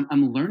 because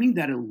I'm learning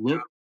that it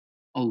looks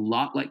a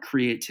lot like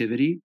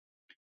creativity.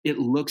 It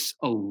looks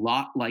a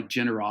lot like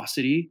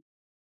generosity,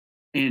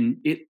 and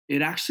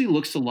it actually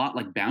looks a lot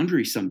like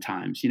boundaries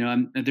sometimes.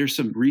 There's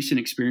some recent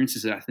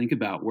experiences that I think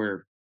about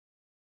where,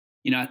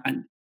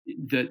 on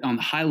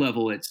the high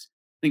level, I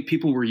think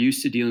people were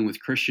used to dealing with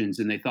Christians,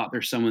 and they thought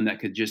there's someone that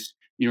could just,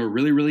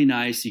 really, really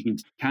nice. You can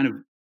kind of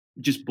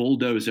just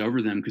bulldoze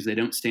over them because they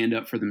don't stand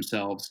up for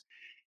themselves.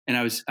 And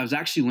I was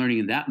actually learning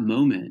in that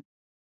moment,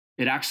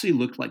 it actually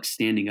looked like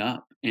standing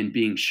up and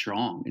being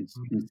strong and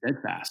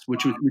steadfast,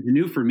 which was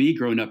new for me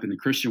growing up in the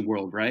Christian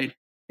world, right?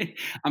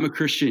 I'm a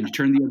Christian,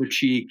 turn the other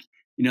cheek.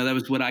 That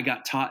was what I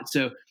got taught.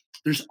 So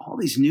there's all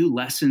these new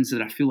lessons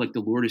that I feel like the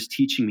Lord is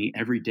teaching me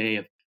every day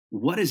of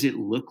what does it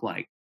look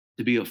like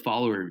to be a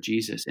follower of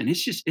Jesus. And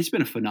it's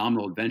been a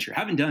phenomenal adventure. I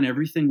haven't done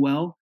everything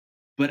well,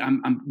 but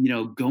I'm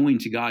going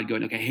to God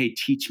going, okay, hey,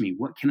 teach me.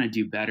 What can I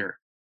do better?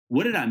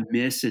 What did I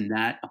miss in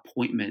that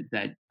appointment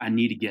that I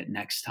need to get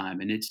next time?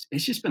 And it's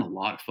just been a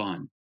lot of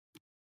fun.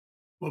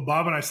 Well,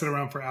 Bob and I sit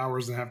around for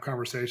hours and have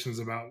conversations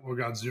about what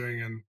God's doing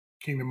in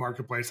Kingdom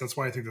Marketplace. That's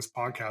why I think this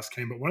podcast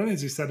came. But one of the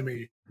things he said to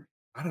me,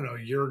 I don't know,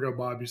 a year ago,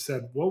 Bob, you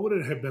said, what would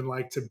it have been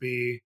like to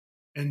be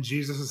in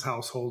Jesus's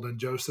household, and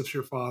Joseph's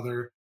your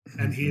father,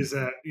 and he's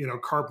a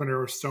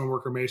carpenter or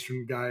stoneworker,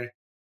 mason guy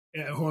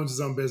who owns his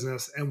own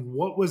business. And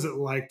what was it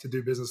like to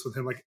do business with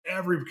him?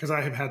 Because I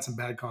have had some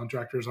bad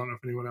contractors. I don't know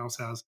if anyone else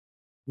has.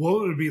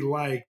 What would it be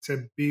like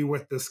to be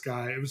with this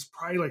guy? It was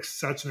probably like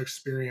such an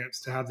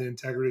experience to have the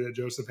integrity that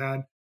Joseph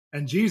had.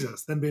 And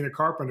Jesus, then being a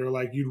carpenter,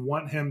 like you'd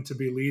want him to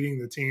be leading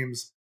the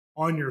teams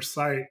on your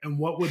site. And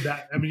what would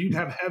that, you'd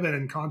have heaven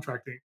in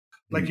contracting.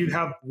 Like you'd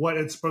have what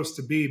it's supposed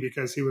to be,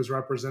 because he was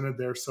represented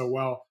there so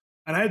well.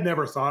 And I had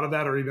never thought of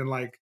that, or even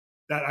like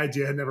that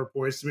idea had never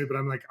poised to me, but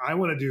I'm like, I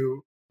want to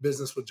do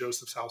business with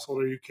Joseph's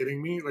household. Are you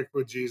kidding me? Like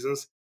with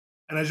Jesus.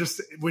 And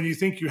when you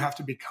think you have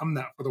to become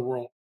that for the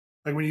world,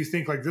 like when you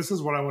think like, this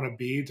is what I want to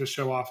be to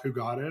show off who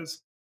God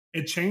is,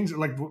 it changed.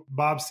 Like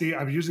Bob, see,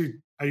 I usually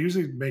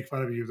make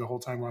fun of you the whole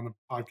time we're on the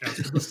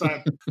podcast. But this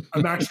time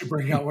I'm actually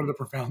bringing out one of the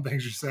profound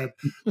things you said,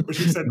 which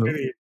you said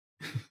pity.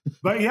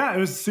 But yeah, it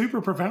was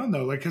super profound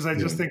though. Like, cause I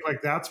just think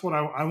like, that's what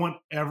I want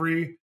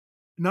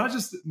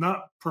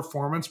not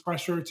performance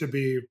pressure to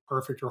be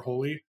perfect or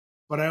holy,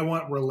 but I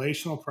want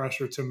relational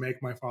pressure to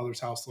make my Father's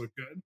house look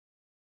good,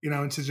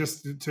 and to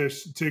just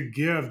to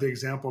give the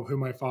example of who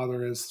my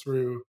Father is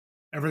through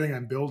everything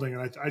I'm building.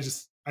 And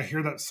I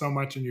hear that so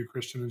much in you,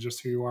 Christian, and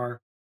just who you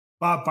are.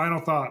 Bob, final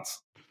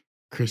thoughts.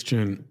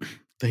 Christian,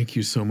 thank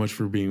you so much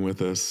for being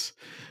with us.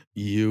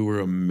 You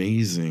were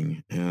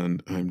amazing.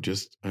 And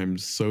I'm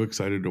so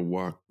excited to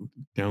walk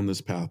down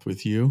this path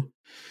with you.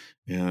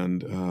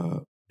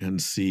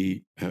 and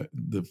see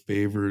the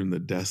favor and the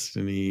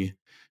destiny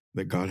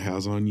that God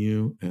has on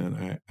you.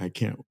 And I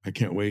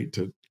can't wait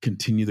to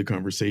continue the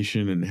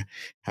conversation and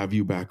have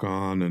you back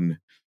on and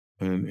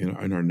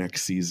in our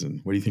next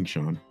season. What do you think,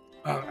 Shawn?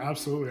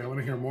 Absolutely. I want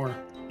to hear more.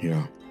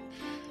 Yeah.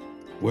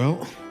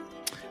 Well,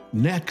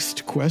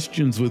 next,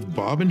 questions with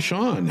Bob and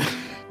Shawn.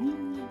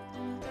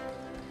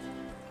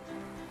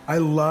 I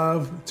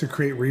love to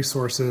create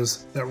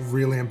resources that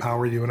really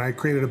empower you. And I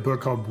created a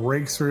book called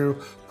Breakthrough,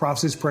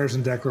 Prophecies, Prayers,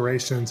 and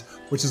Declarations,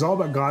 which is all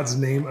about God's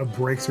name of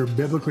breakthrough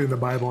biblically in the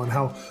Bible and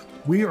how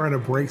we are in a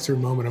breakthrough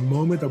moment, a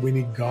moment that we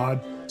need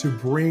God to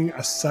bring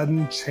a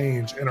sudden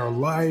change in our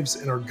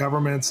lives, in our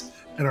governments,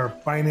 in our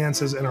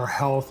finances, in our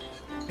health.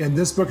 And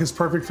this book is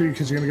perfect for you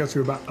because you're going to go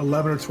through about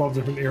 11 or 12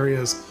 different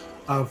areas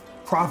of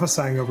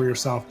prophesying over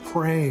yourself,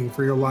 praying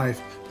for your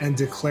life, and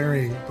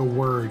declaring the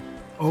word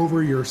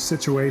over your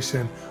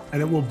situation.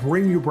 And it will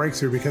bring you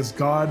breakthrough because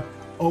God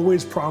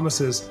always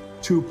promises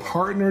to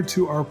partner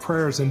to our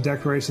prayers and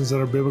declarations that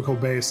are biblical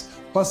based.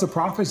 Plus, the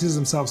prophecies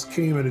themselves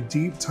came in a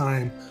deep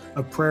time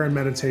of prayer and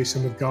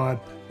meditation with God,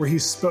 where he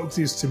spoke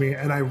these to me,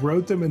 and I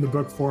wrote them in the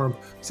book form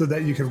so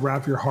that you could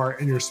wrap your heart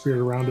and your spirit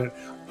around it.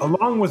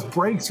 Along with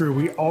Breakthrough,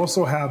 we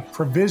also have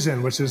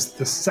Provision, which is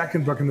the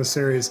second book in the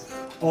series,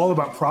 all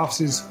about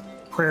prophecies,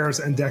 prayers,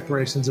 and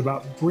declarations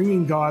about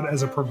bringing God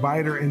as a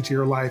provider into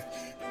your life.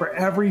 For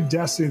every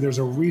destiny, there's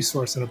a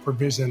resource and a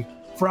provision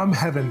from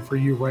heaven for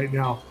you right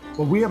now.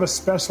 Well, we have a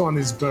special on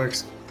these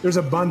books. There's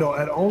a bundle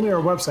at only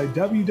our website,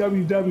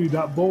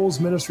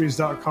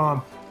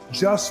 www.bolzministries.com,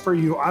 just for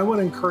you. I want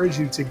to encourage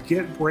you to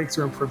get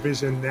Breakthrough and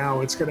Provision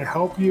now. It's going to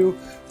help you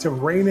to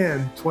rein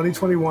in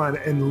 2021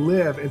 and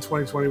live in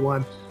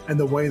 2021 in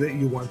the way that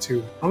you want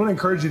to. I'm going to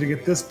encourage you to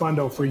get this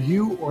bundle for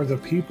you or the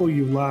people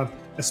you love,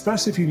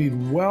 especially if you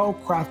need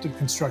well-crafted,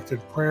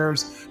 constructed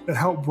prayers that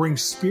help bring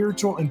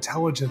spiritual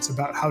intelligence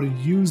about how to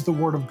use the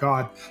Word of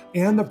God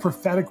and the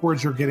prophetic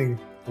words you're getting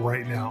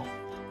right now.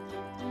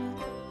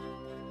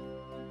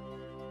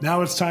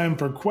 Now it's time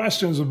for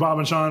questions with Bob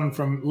and Shawn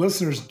from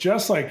listeners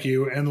just like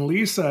you. And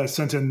Lisa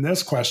sent in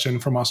this question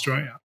from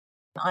Australia.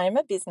 I'm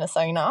a business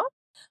owner.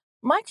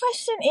 My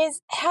question is,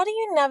 how do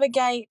you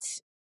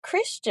navigate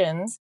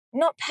Christians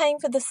not paying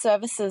for the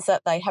services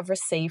that they have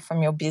received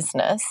from your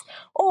business,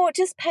 or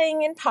just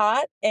paying in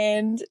part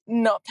and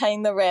not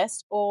paying the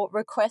rest, or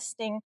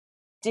requesting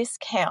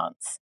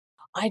discounts?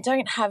 I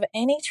don't have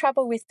any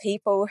trouble with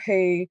people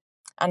who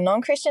are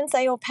non-Christians.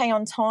 They all pay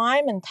on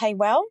time and pay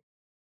well.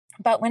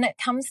 But when it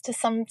comes to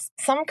some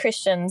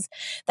Christians,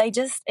 they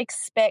just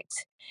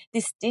expect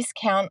this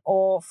discount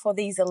or for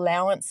these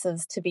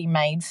allowances to be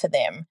made for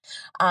them.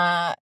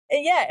 And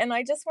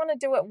I just want to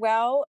do it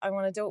well. I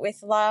want to do it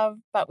with love,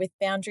 but with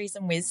boundaries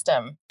and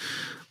wisdom.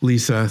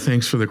 Lisa,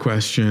 thanks for the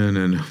question.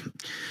 And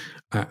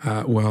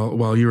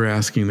while you were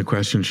asking the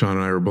question, Shawn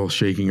and I were both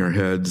shaking our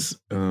heads.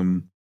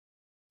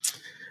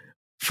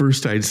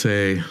 First, I'd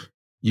say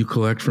you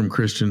collect from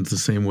Christians the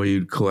same way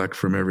you'd collect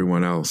from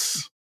everyone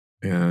else.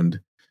 And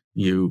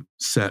you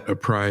set a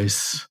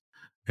price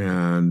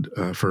and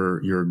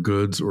for your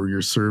goods or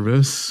your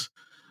service.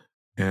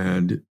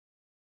 And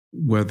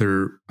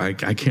whether I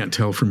can't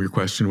tell from your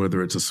question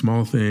whether it's a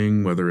small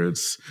thing, whether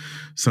it's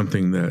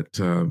something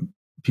that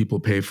people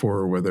pay for,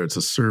 or whether it's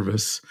a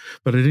service.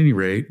 But at any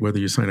rate, whether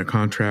you sign a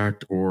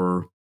contract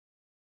or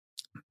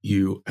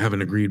you have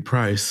an agreed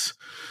price,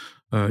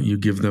 you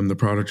give them the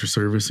product or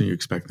service and you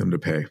expect them to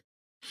pay.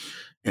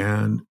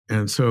 And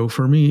so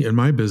for me in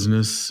my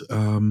business,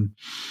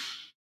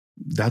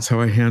 that's how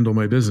I handle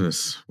my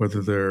business.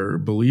 Whether they're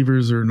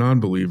believers or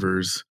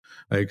non-believers,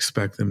 I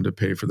expect them to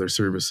pay for their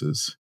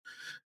services.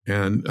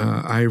 And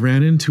I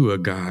ran into a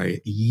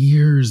guy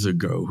years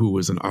ago who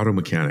was an auto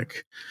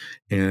mechanic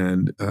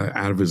and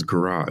out of his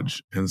garage.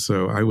 And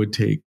so I would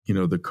take,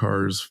 the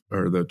cars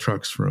or the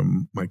trucks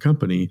from my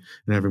company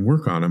and have him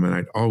work on them. And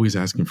I'd always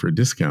ask him for a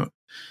discount.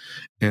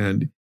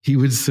 And he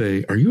would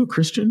say, "Are you a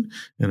Christian?"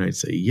 And I'd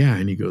say, "Yeah."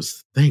 And he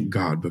goes, "Thank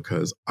God,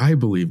 because I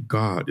believe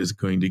God is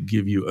going to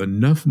give you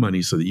enough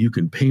money so that you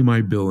can pay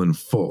my bill in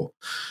full."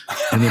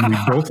 And then we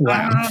both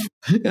laugh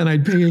and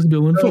I'd pay his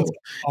bill in full.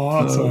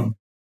 Awesome.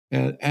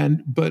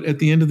 But at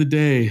the end of the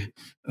day,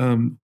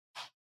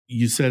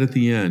 you said at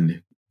the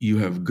end, you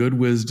have good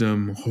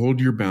wisdom,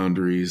 hold your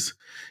boundaries.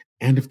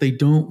 And if they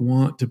don't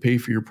want to pay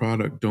for your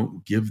product,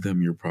 don't give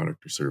them your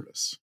product or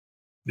service.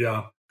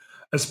 Yeah.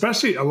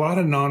 Especially a lot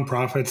of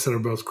nonprofits that are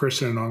both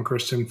Christian and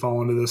non-Christian fall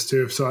into this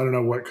too. So I don't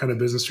know what kind of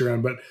business you're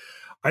in, but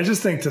I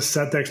just think to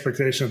set the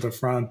expectation at the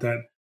front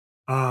that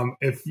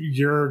if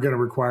you're going to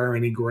require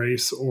any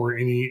grace or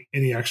any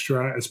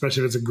extra,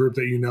 especially if it's a group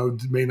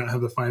that may not have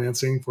the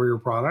financing for your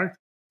product,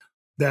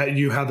 that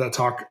you have that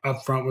talk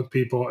up front with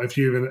people. If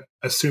you even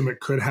assume it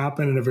could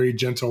happen, in a very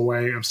gentle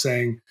way of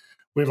saying,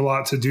 "We have a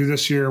lot to do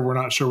this year. We're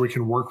not sure we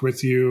can work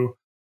with you.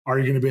 Are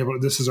you going to be able to,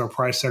 this is our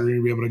price tag, are you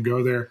going to be able to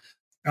go there?"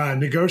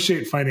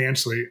 Negotiate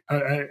financially.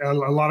 A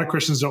lot of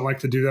Christians don't like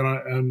to do that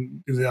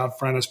on the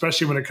upfront,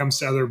 especially when it comes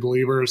to other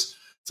believers.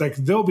 It's like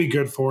they'll be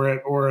good for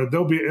it, or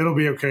it'll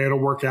be okay, it'll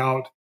work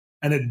out.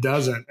 and it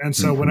doesn't. And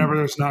so whenever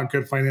there's not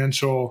good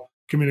financial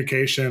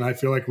communication, I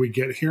feel like we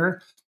get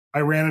here. I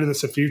ran into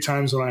this a few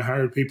times when I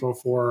hired people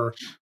for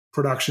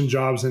production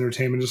jobs,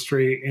 entertainment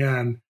industry,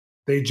 and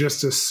they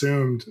just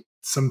assumed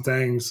some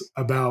things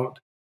about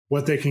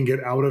what they can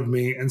get out of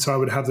me. And so I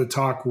would have to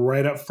talk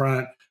right up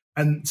front.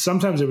 And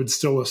sometimes they would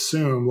still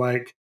assume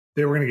like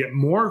they were going to get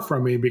more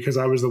from me because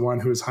I was the one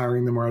who was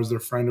hiring them or I was their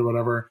friend or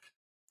whatever.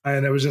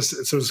 And it was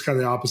just, so it's kind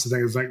of the opposite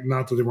thing. It's like,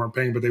 not that they weren't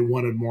paying, but they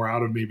wanted more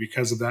out of me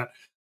because of that.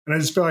 And I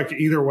just feel like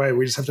either way,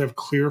 we just have to have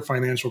clear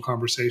financial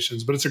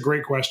conversations, but it's a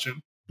great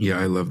question. Yeah,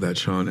 I love that,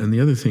 Shawn. And the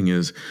other thing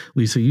is,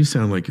 Lisa, you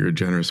sound like you're a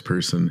generous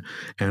person.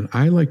 And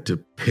I like to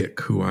pick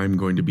who I'm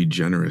going to be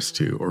generous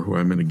to or who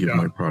I'm going to give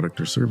my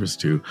product or service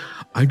to.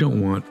 I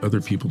don't want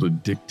other people to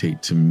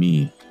dictate to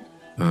me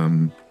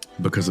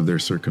because of their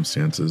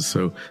circumstances.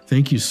 So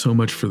thank you so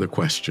much for the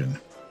question.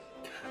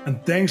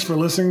 And thanks for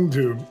listening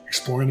to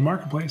Exploring the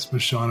Marketplace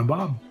with Shawn and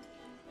Bob.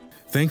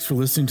 Thanks for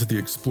listening to the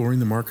Exploring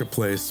the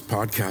Marketplace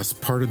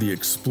podcast, part of the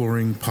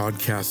Exploring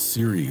podcast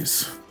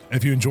series.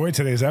 If you enjoyed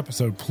today's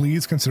episode,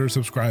 please consider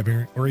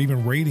subscribing or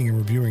even rating and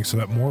reviewing so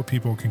that more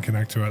people can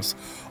connect to us.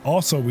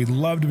 Also, we'd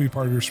love to be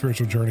part of your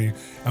spiritual journey,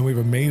 and we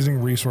have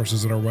amazing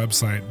resources at our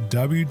website,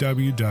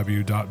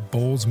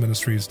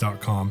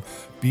 www.bolzministries.com,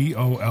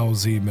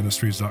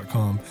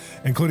 BOLZministries.com,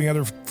 including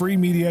other free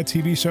media,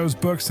 TV shows,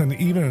 books, and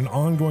even an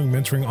ongoing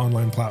mentoring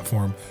online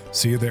platform.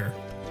 See you there.